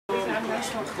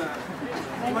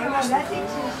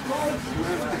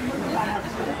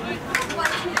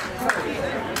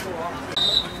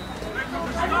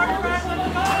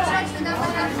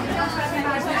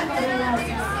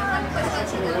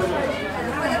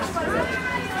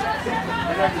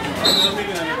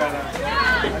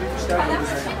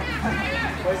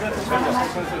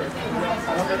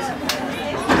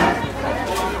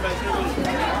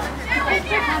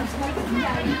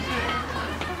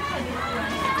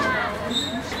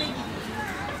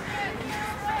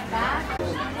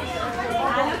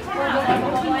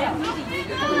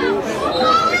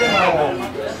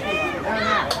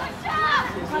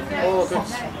Oh,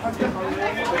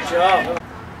 good job.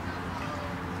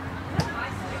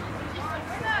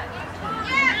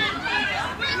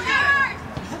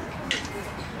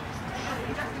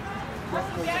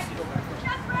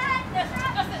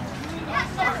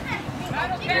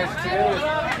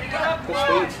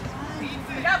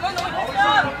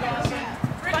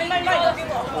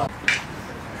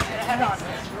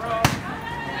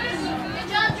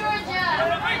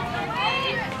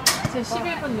 제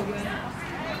 11번 누구예요?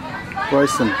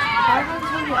 Bryson.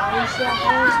 빨간색이 아웃이야,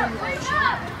 하얀색이 아웃이야.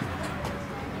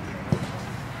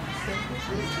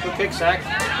 Good kick, Zach.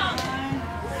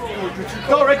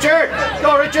 Go, Richard!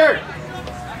 Go, Richard!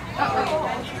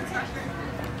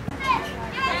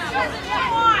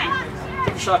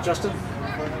 Take a shot, Justin.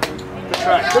 Good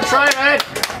try. Good try, man!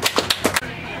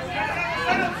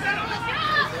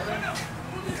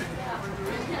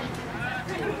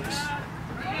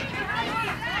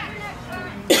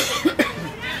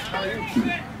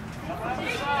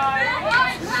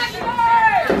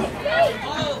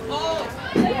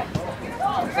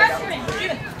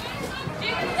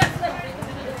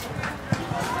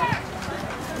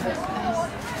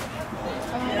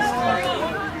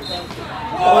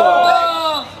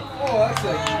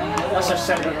 That's just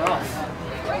sending her off.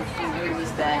 It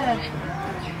was bad.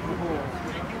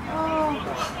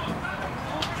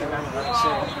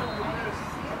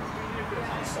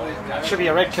 That should be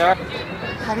a red card.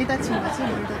 다리 다친 거지?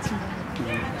 물 다친 거.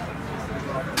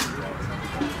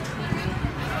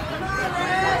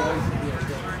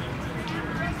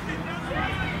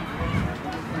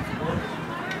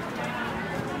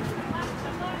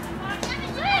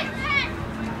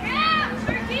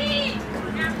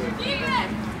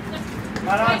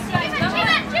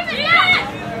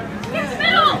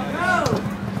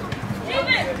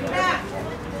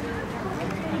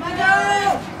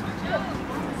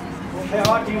 Hey,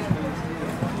 hockey.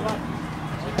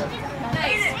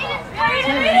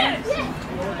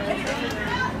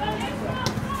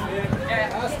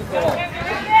 Come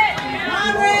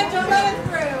on, Red, don't let it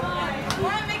through. You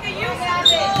want to make a use out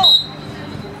of it.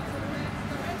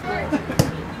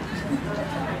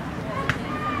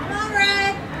 Come on,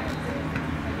 Red.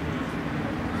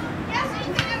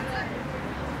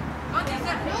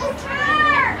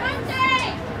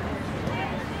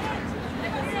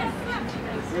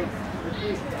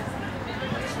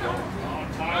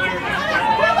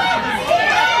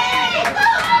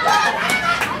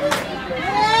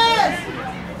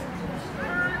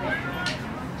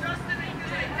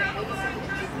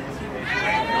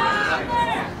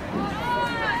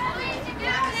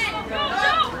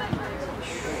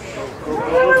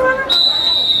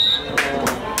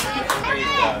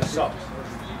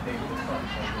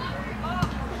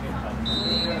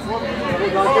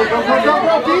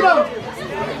 Go, beat him!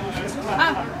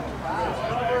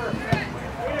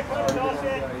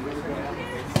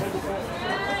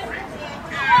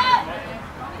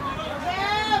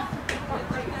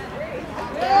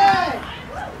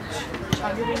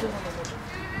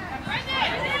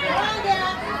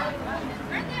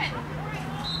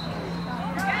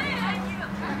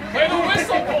 Play the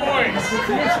whistle, boys!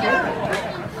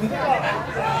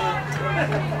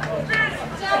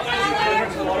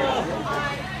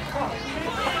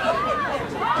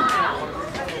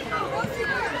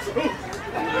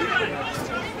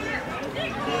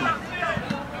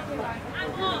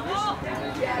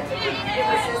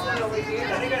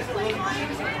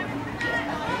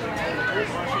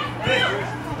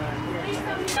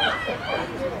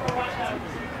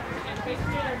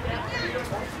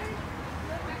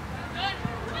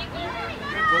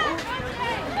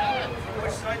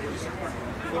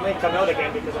 He may come out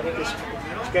again because I think it's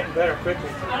getting better quickly.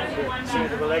 See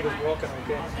the leg is walking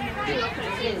again.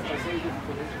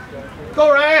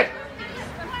 Go, Red!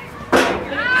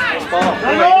 Nice ball.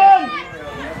 Hang on!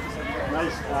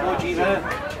 Nice. Oh, gee, man.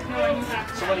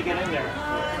 Somebody get in there.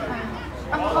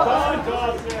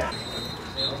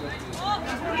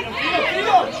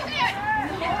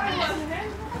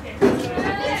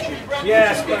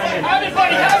 Yes, Brandon.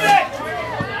 Everybody have it!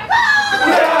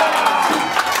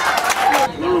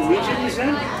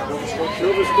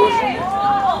 was pushing.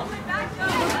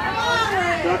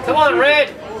 Come on, Red.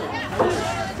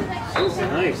 That was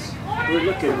nice. We're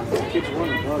looking. The kids won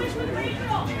the bugs.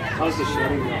 How's the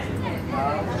shutting going?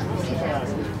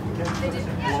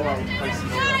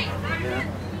 Yeah.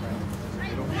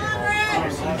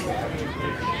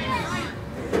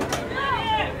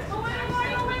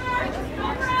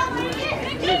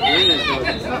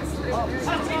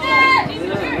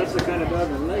 Yeah, that's the kind of dog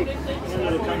I like.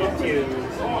 It'll come up to you.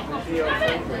 Come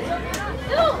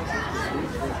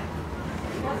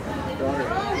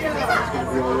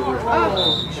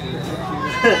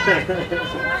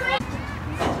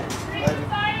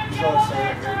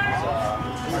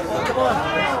on.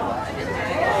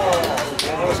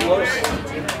 That was close.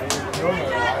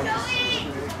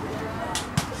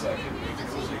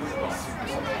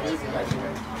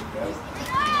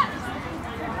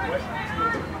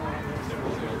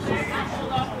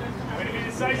 Way to be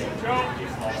decisive, Joe.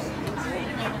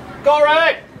 Go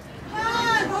right. Come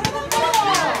on, go to the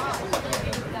ball.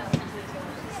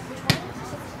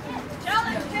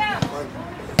 Challenge, Kim.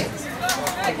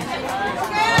 Keep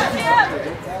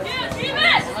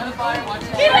it!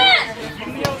 Keep it!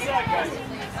 Keep the outside, guys.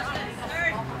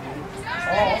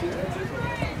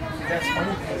 That's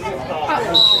funny.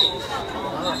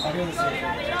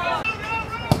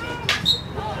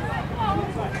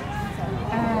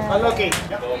 Unlucky.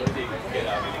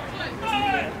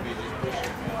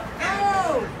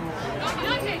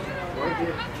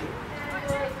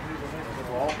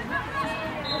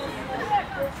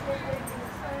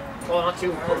 Oh, not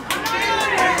too hard.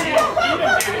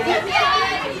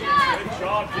 Good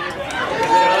job,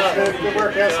 David. Good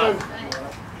work, Aspen.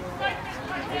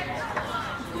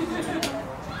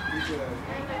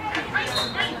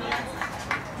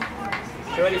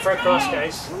 Get ready for a cross,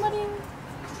 guys.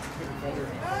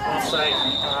 Offside.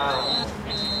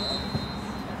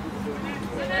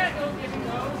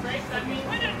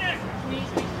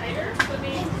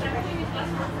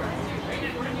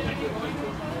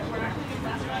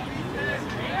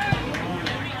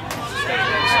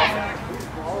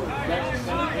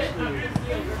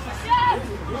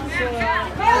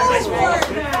 Nice ball.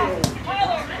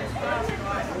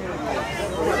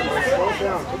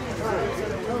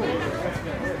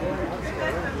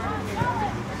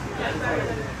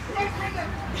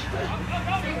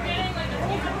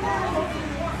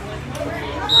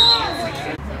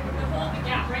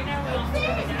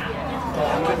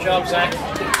 Good job, Zach.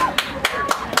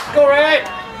 Go right.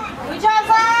 Good job,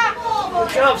 Zach. Good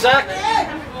job, Zach.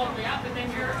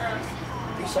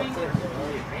 Do something.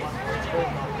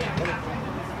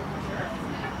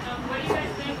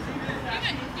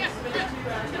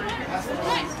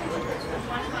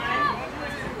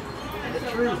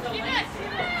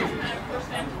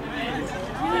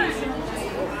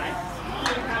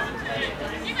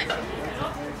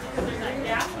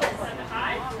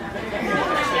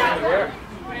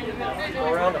 Go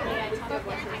around him.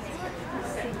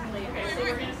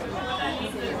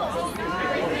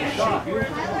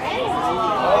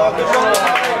 Oh, good job.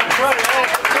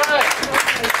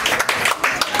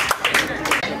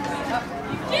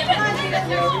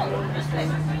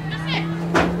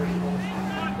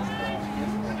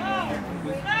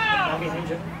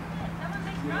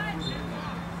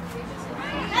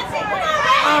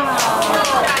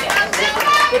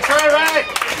 Good try, Ray.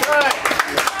 Good try.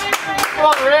 Come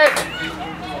on, Ray.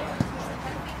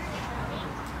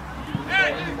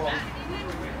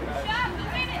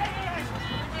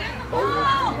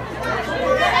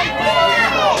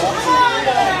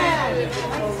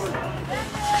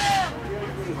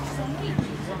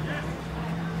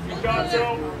 Good job,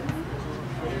 Joe.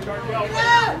 Good job, Joe.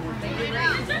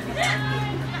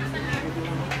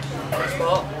 Nice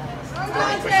ball.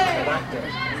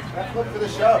 Look for the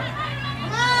shove.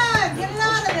 Come on, get it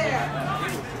out of there.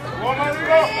 One more to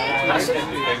go. Pass it.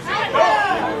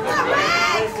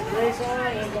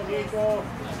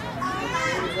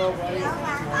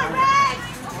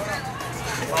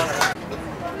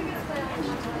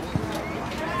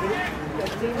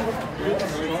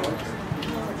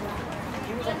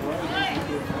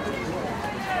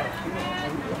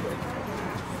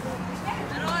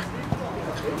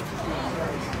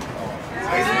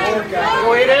 Go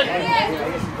Aiden.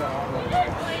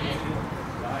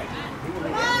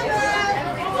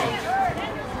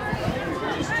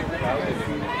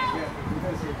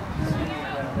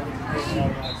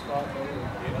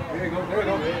 There you go, there you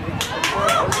go.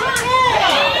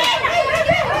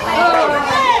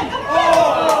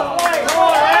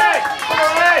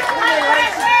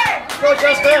 Go,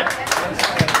 Justin.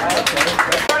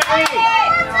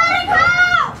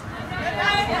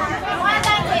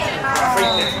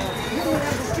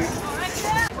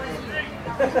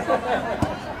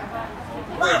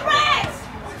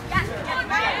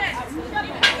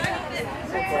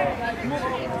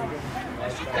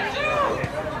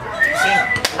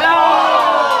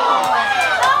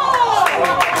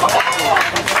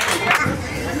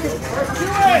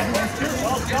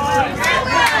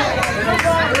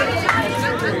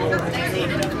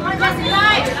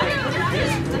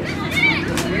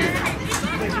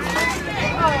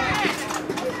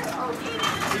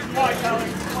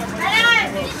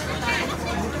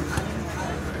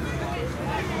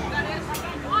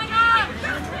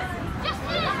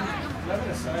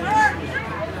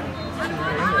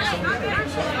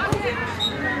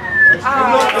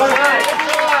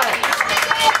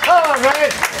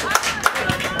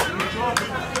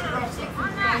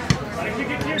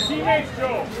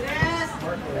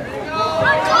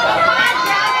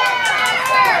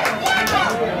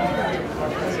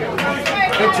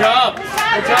 Good job.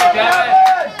 Good job, guys.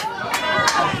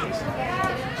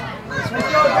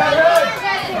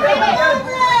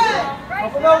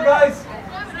 Up and down, guys.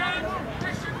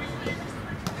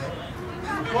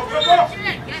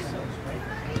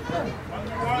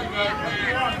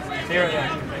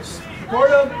 Support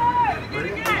him.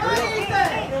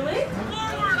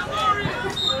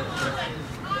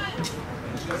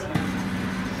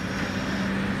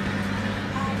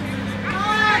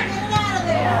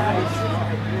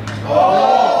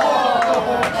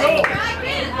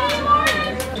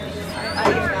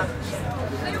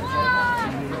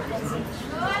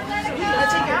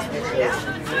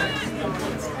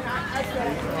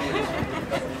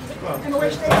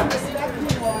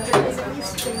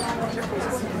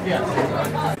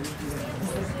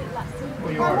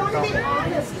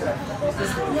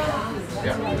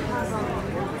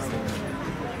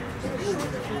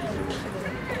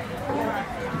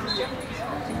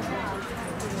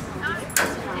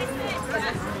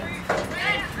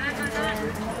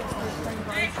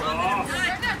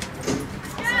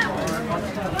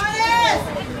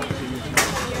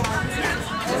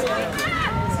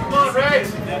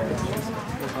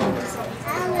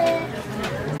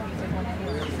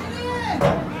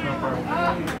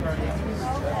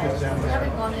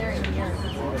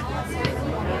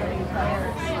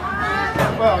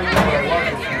 Well, you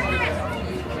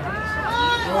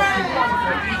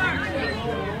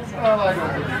I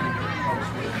don't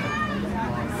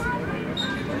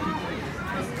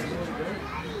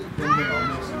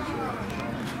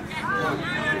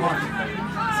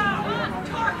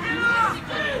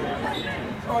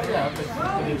Oh yeah, but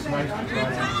it's nice to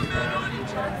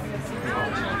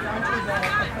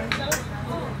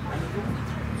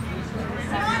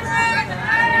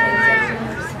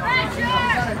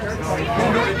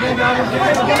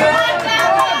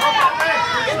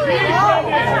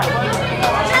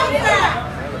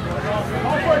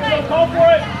Go for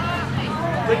it!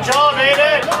 Good job,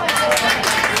 Aiden!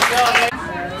 Good job, Aiden.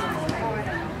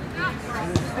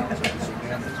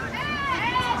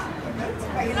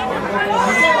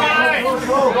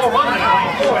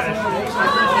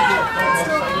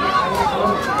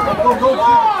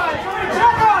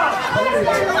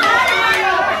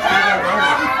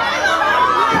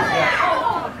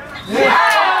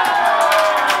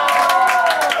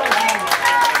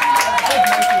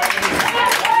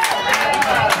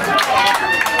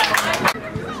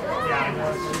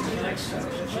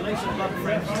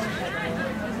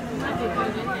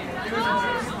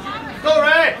 Go,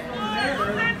 Ray!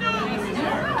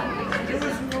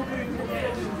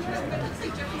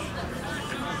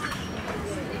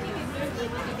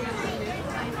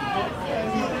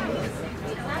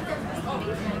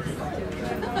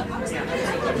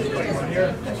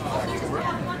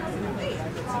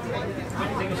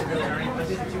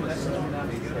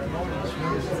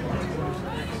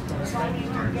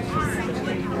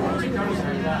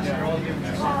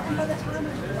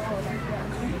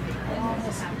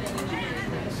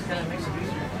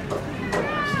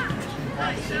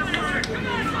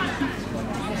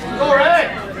 Go, Ray!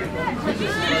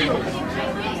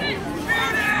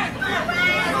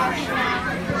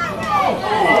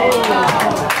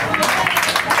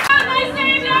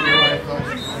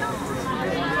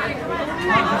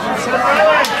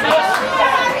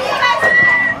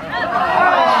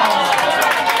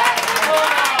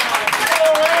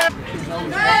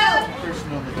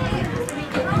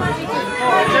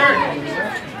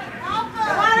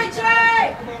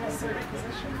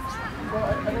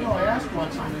 I don't know, I asked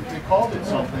once and they called it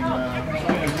something,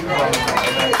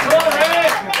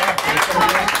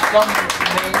 some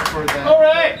name for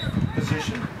that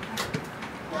position.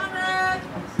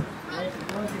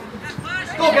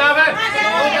 Go, Gavin!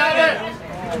 Go, Gavin!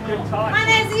 Good time. Come on,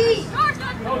 Izzy.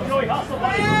 Go, Joey, hustle,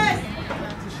 buddy. Yes.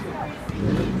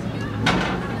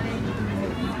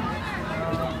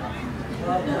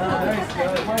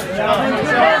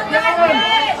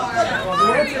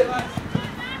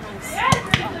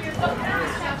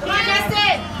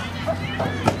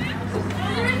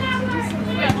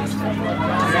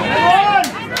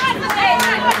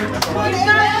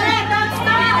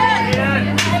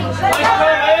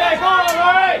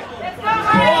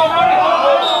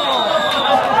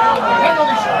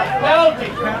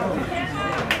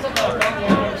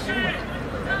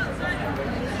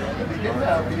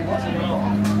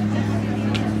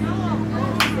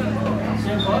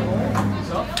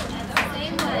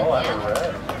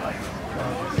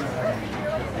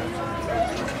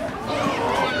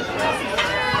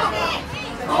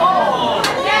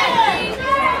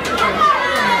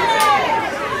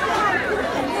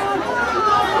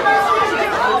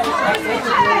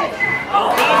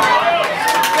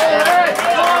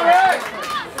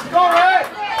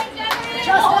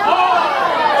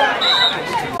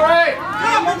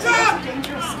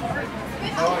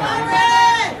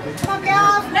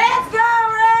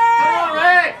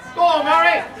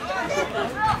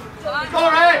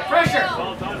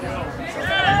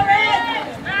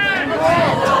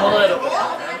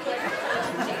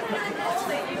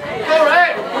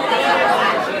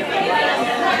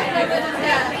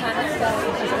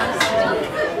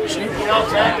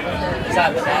 Is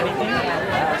that with anything?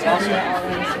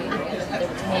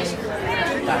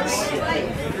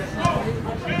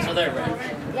 So they're ready.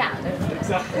 Yeah, they're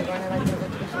Exactly. going to like the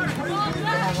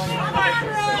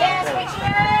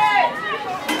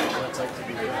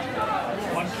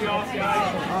One key off,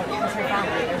 guys. they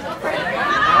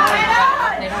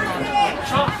don't have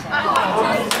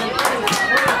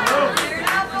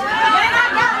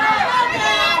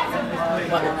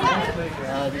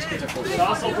These kids are cool.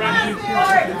 Also, Brandon.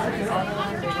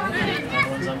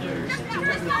 One's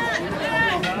under.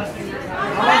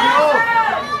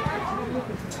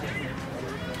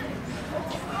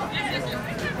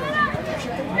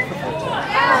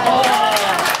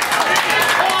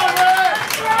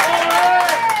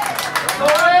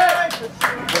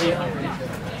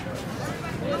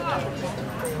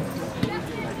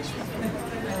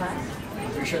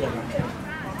 Pretty sure they're not.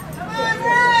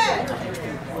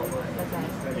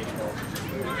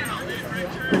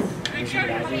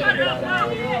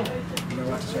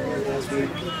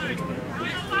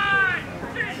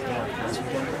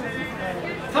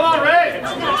 Come on, Ray!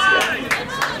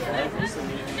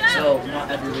 So, not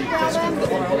every week does one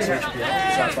post HPL, so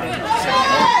that's why I'm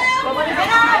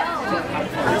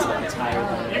it's higher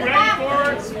than Be ready,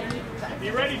 forwards. Be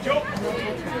ready, Joe.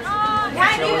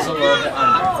 It was a little bit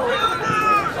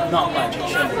under. Not much, it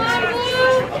shouldn't be.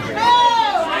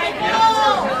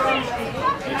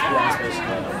 HPL is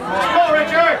basically Go,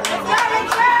 Richard! Go,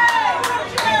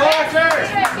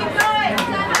 Richard!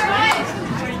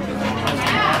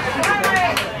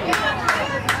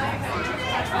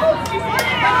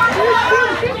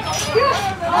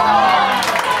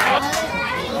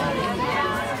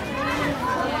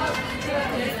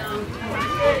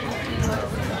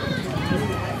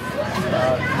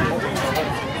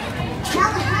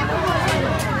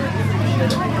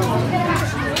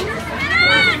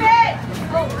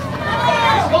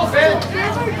 Go,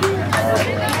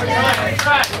 Phil!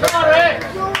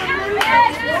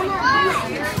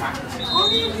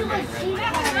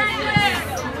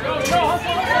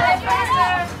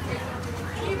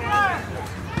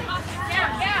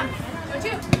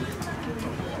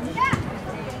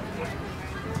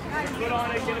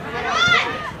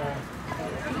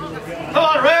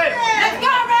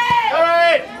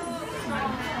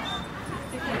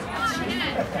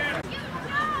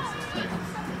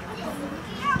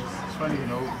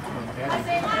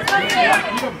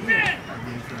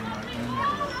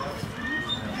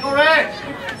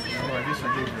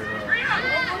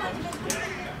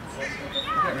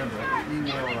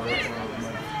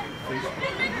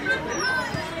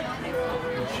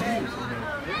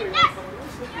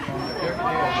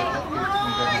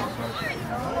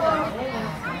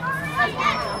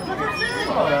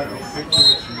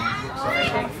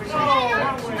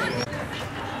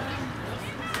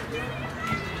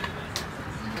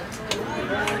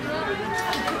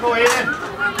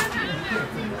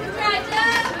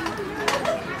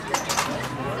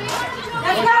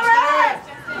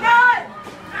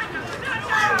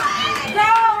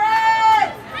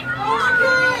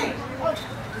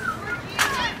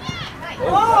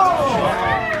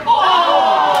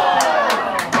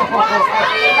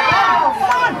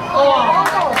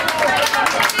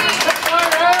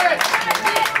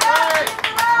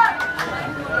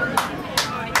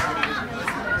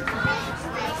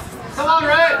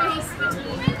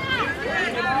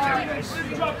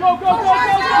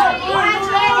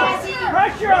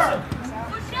 Roger!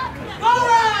 All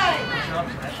right!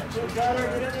 Good, Tyler,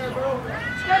 get in there, bro.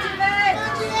 Go to bed!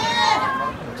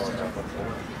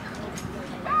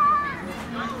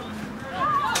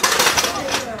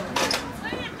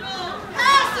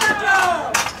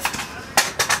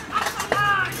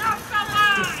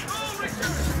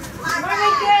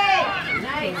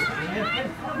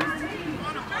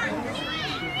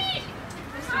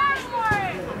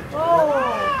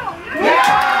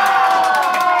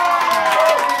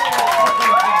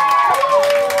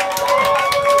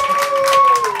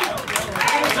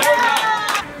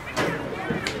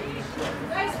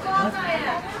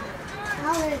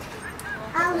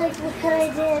 Alex, look what I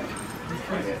did.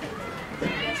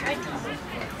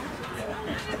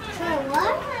 Try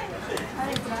what?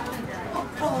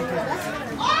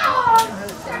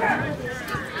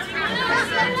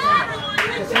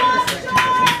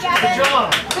 Good job.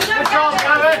 Good job,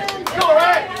 Gavin. Go,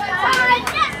 Ray.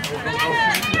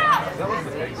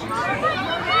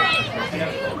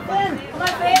 Come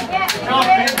on, Ben. Good job,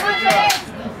 Ben. Good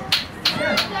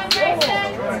job.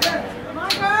 Come on,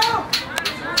 girl.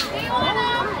 Come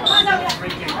on, Logan.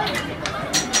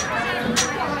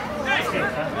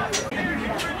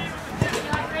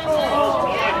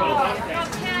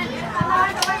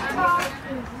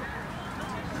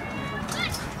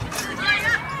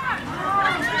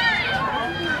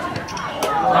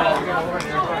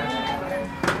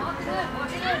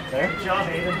 Good job,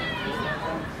 Aiden.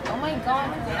 Oh my god.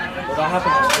 Well, that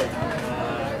happened yesterday.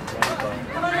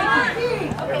 Come on, Ricky.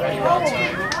 Go,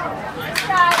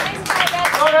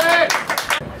 Ray.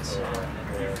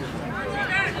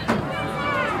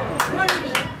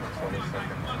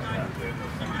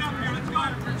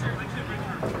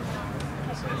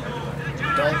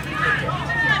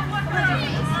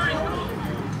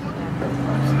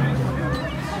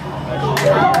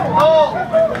 Oh!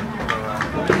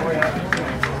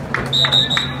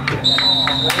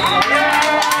 Yeah!